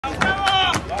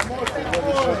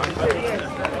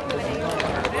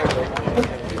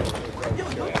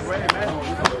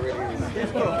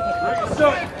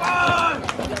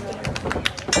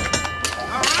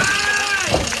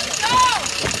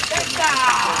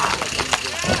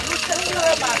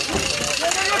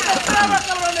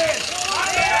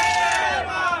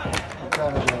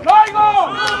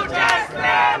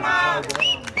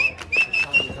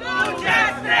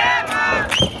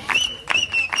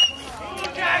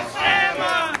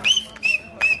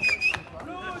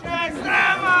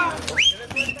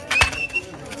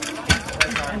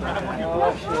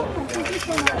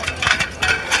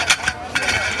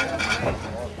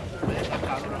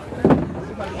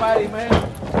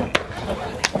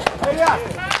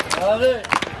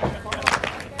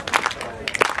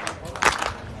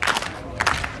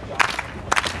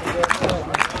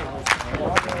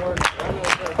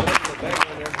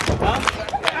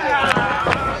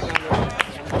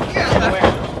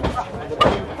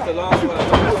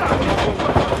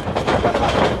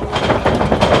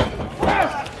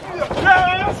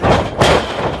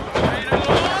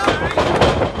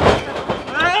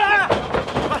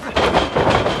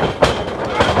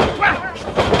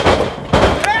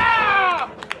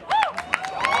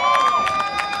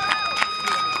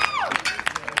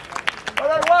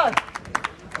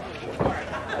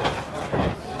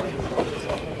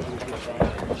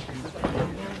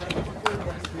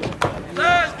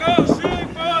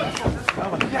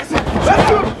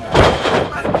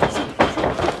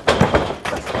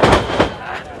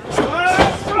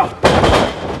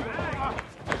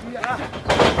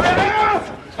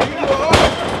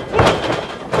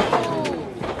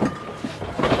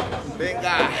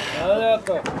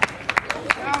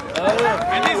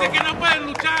¿Quién dice que no pueden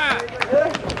luchar?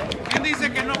 ¿Quién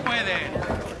dice que no pueden?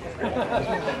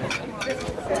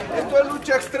 Esto es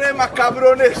lucha extrema,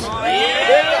 cabrones. ¡Oh,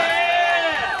 yeah!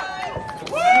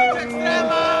 ¡Lucha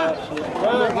extrema!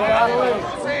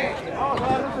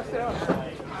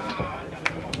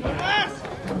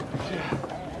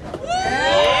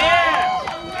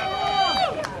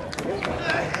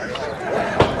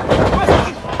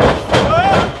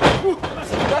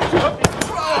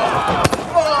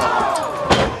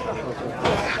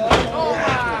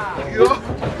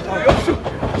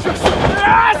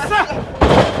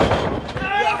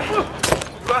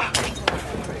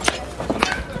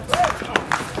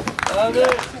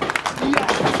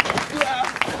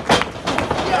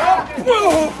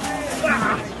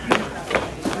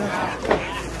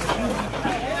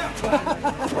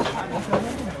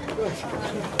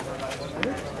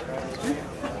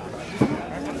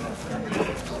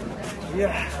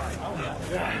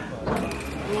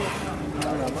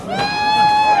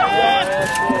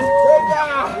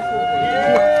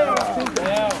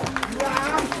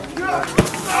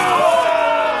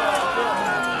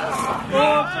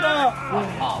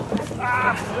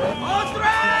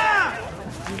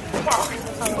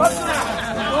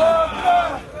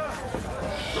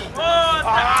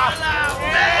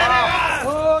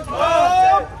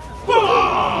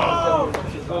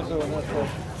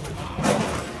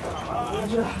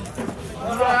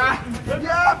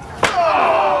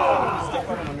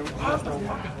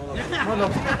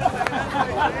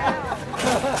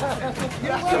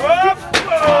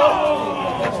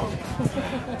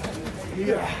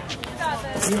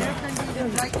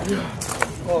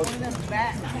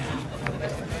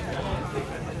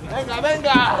 Venga,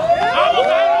 venga.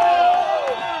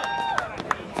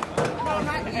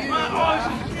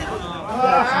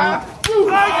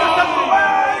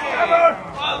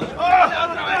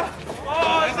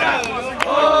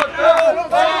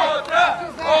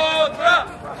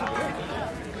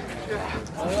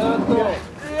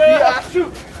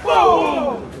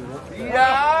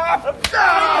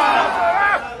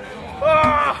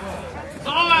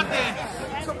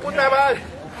 ¡Su puta madre!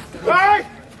 ¡Ay!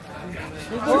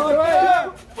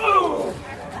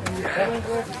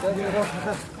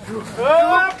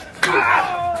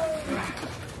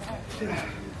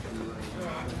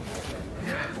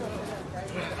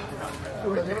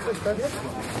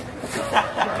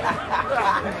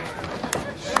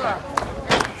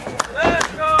 Let's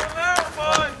go, Aero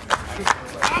boys!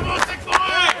 ¡Vamos,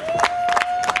 Secoy!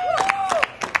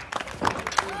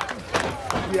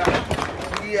 ¡Ya!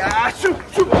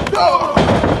 ¡No!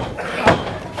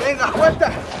 ¡Venga, cuenta!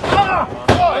 Come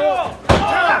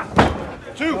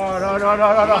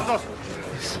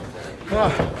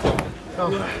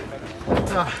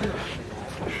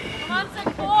on,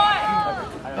 Secoy!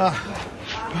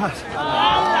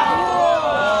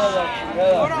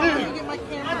 Hold on, let me get my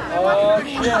camera. Oh,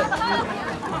 shit.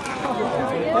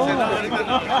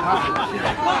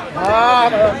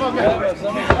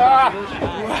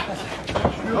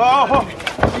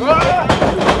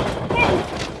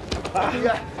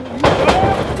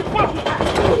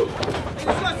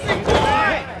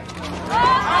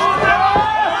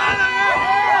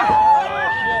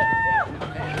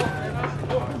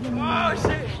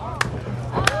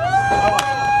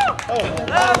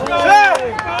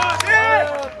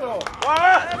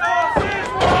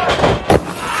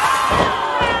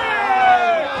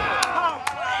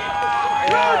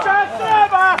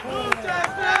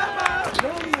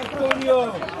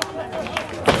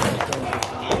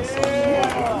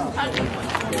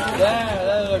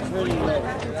 That looks really good.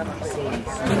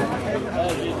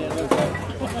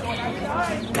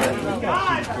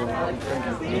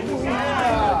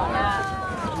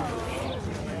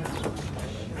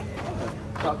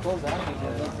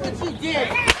 What you did?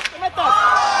 What the?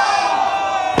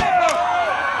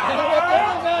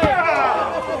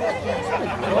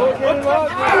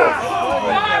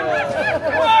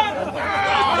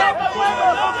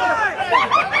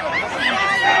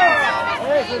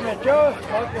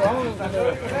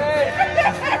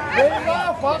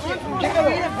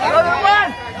 Another one!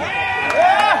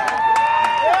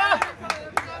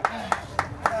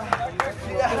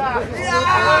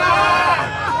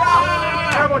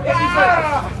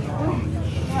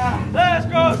 Let's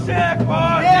go, sick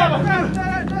boys!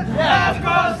 Let's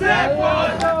go, sick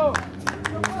boys!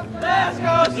 Let's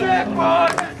go, sick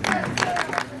boys!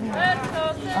 Let's go,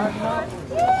 sick boys!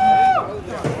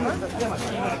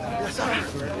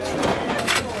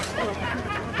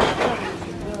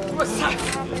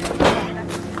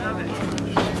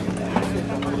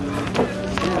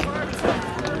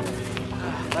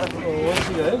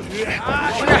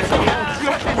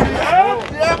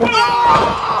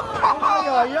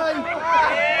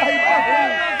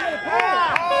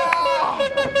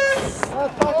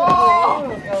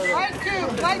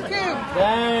 Like you.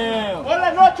 Damn. ¡Hola,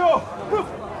 Nocho!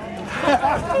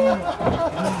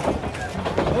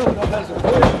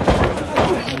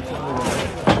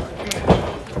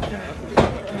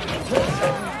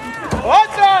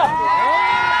 ¡Otra!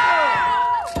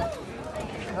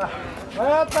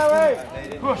 ¡Otra vez!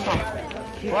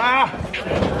 ¡Guau!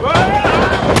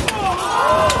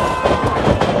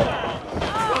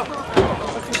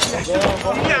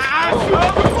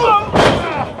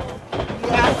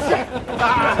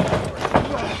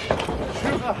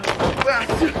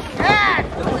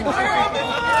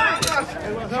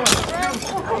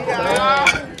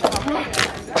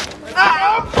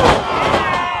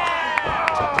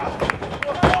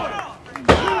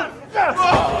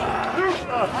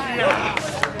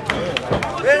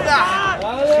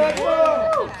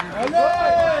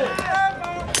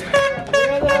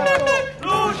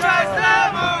 Lucha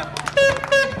extrema!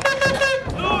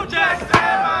 Lucha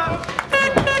extrema!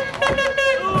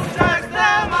 Lucha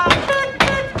extrema!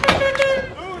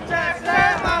 Lucha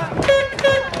extrema!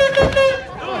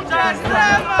 Lucha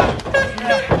extrema!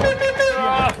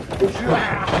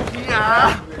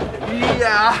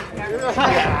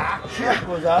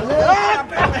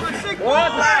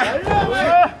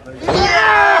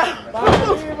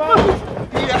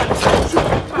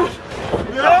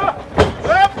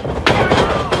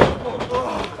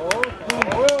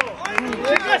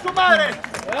 ¡Chica su madre!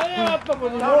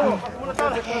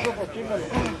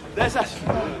 De esas.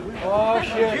 Oh,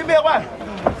 shit. Give me one.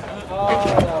 Oh,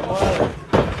 la madre.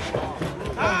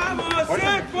 ¡Vamos,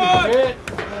 sick boys! Shit.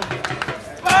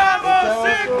 ¡Vamos,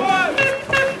 sick boys!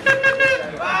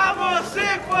 ¡Vamos,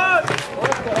 sick boys!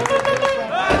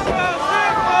 Let's go,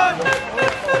 sick boys!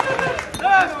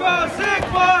 Let's go, sick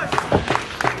boys!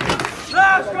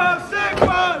 Let's go, sick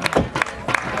boys!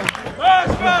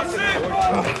 Let's go, sick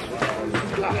boys!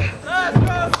 Let's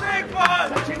go, sick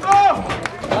boys!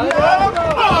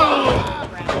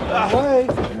 Away.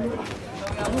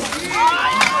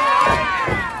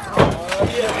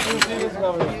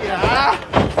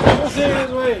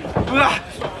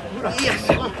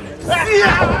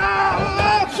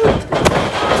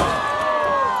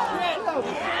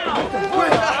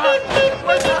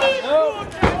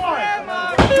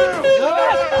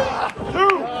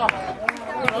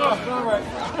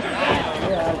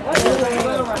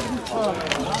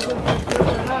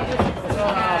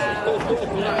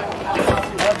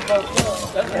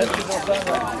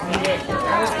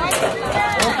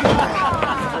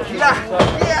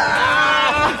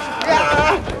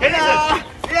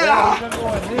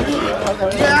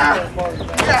 Yeah!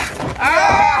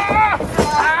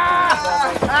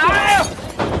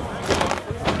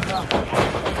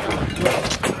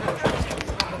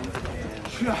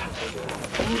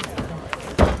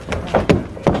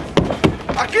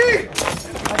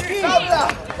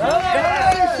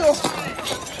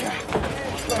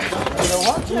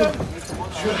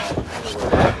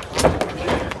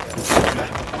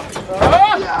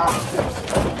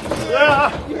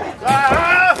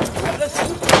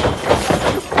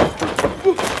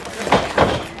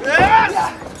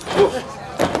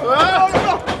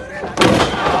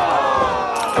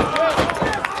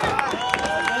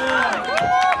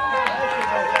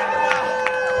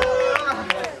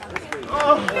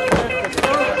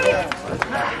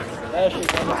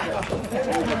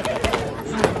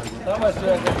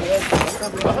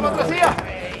 Pasamos otra silla.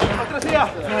 Otra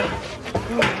silla.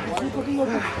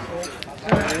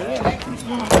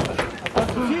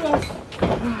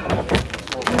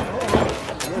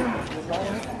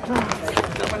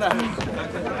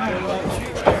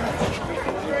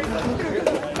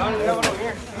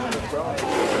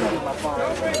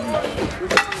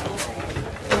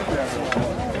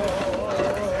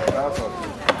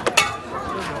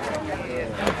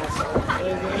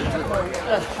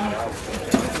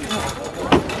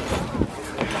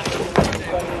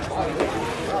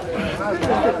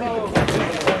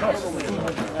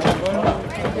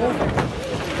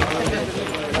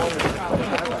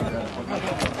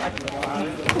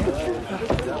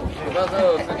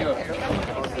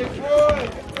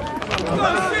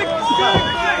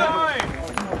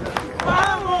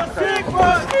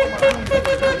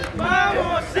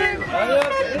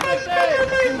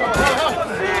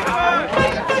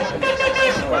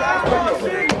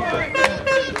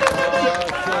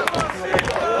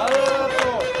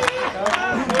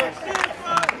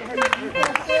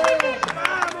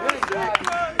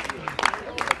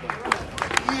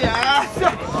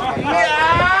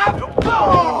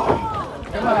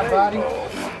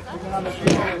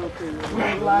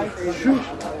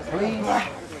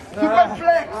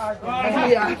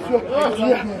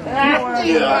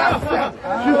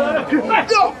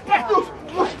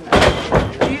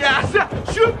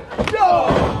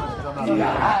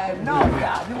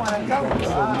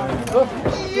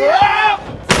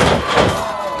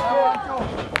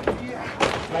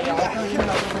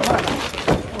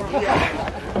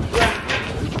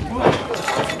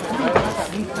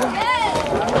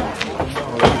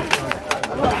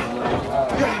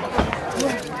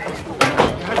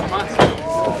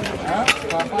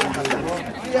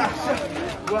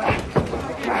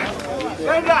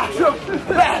 Venga,